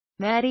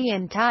Maddie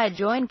Tae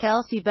joined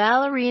Kelsey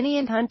Ballerini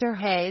and Hunter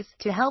Hayes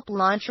to help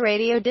launch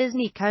Radio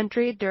Disney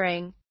Country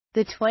during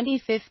the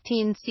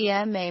 2015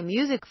 CMA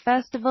Music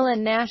Festival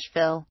in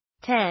Nashville.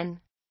 10.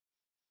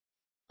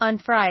 On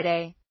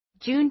Friday,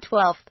 June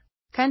 12,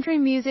 country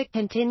music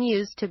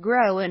continues to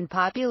grow in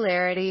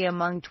popularity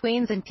among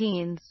tweens and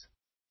teens.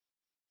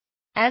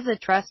 As a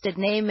trusted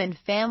name in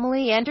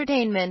family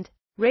entertainment,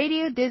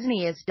 Radio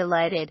Disney is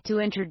delighted to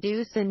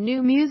introduce a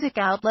new music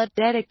outlet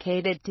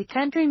dedicated to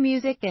country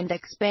music and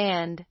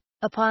expand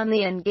upon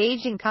the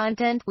engaging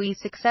content we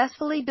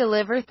successfully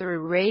deliver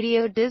through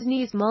Radio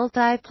Disney's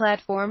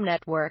multi-platform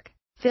network.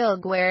 Phil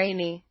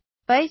Guerini,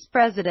 Vice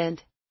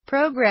President,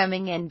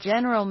 Programming and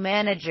General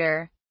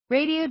Manager,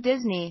 Radio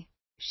Disney,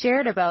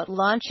 shared about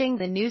launching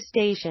the new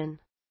station.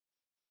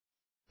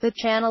 The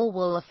channel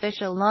will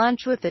officially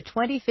launch with the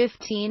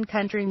 2015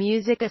 Country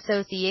Music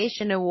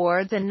Association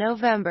Awards in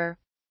November.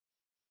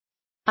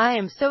 I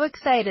am so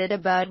excited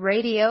about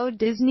Radio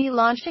Disney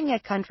launching a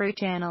country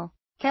channel,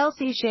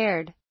 Kelsey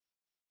shared.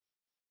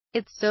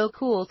 It's so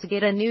cool to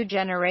get a new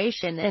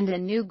generation and a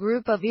new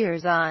group of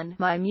ears on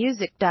my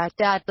music.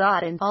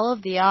 And all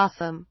of the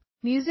awesome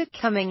music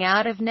coming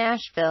out of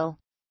Nashville.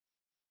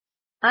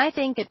 I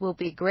think it will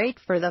be great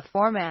for the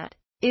format.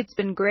 It's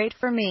been great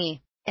for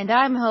me, and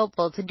I'm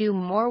hopeful to do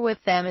more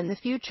with them in the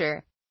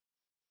future.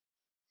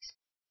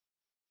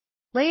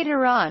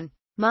 Later on,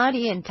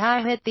 Maddie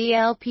Tae hit the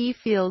LP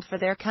field for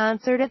their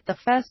concert at the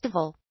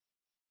festival.